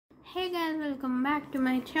Hey guys, welcome back to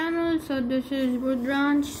my channel. So this is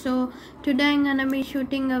Rudransh. So today I'm gonna be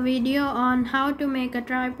shooting a video on how to make a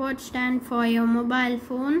tripod stand for your mobile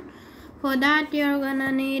phone. For that you're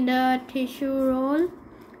gonna need a tissue roll.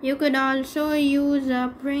 You could also use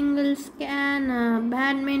a Pringles can, a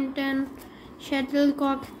badminton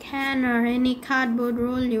shuttlecock can, or any cardboard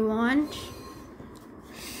roll you want.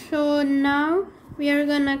 So now we are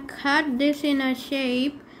gonna cut this in a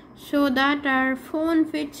shape so that our phone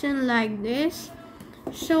fits in like this.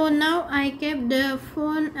 So now I kept the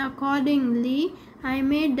phone accordingly. I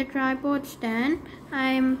made the tripod stand. I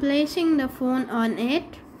am placing the phone on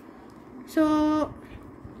it. So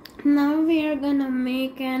now we are gonna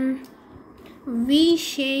make an V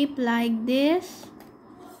shape like this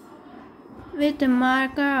with a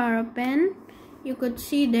marker or a pen. You could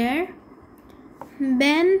see there.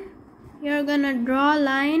 Then you're gonna draw a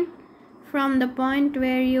line from the point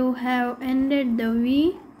where you have ended the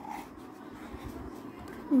V.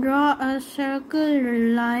 Draw a circle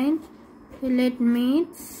line till it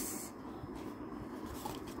meets.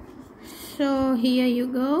 So here you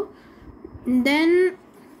go. Then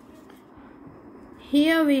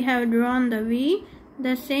here we have drawn the V.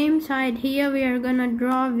 The same side here we are gonna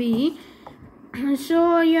draw V.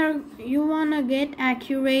 So you wanna get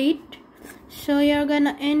accurate. So you're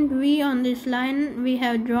gonna end V on this line we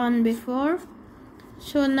have drawn before.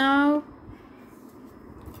 So now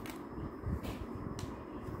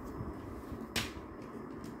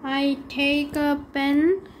I take a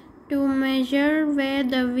pen to measure where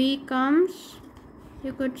the V comes.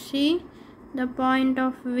 You could see the point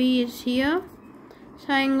of V is here.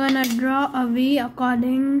 So I'm gonna draw a V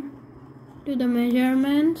according to the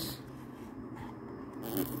measurements.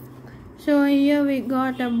 So here we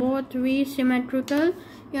got both V symmetrical.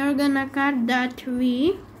 You're gonna cut that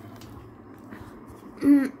V.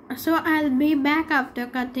 So I'll be back after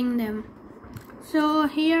cutting them. So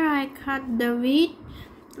here I cut the V.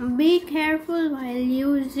 Be careful while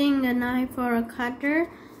using a knife or a cutter.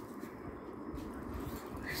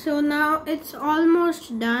 So now it's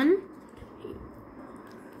almost done.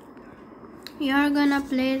 You're gonna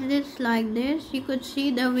place this like this. You could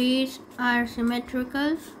see the V's are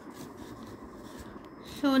symmetrical.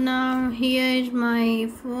 So now here is my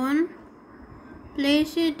phone.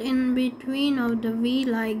 Place it in between of the V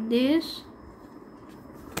like this.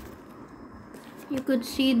 You could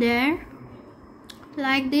see there.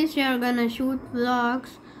 Like this you're gonna shoot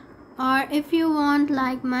vlogs, or if you want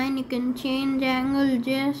like mine you can change angle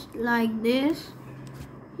just like this.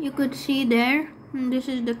 You could see there. This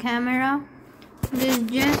is the camera. This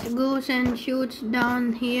just goes and shoots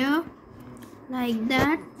down here like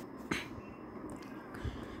that.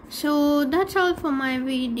 So that's all for my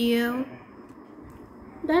video.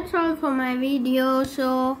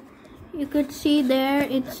 So you could see there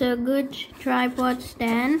it's a good tripod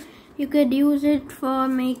stand. You could use it for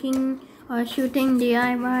making or shooting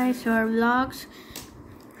DIYs or vlogs.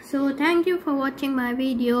 So thank you for watching my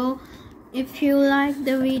video. If you like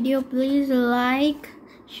the video, please like,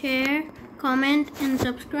 share, comment and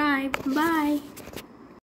subscribe. Bye.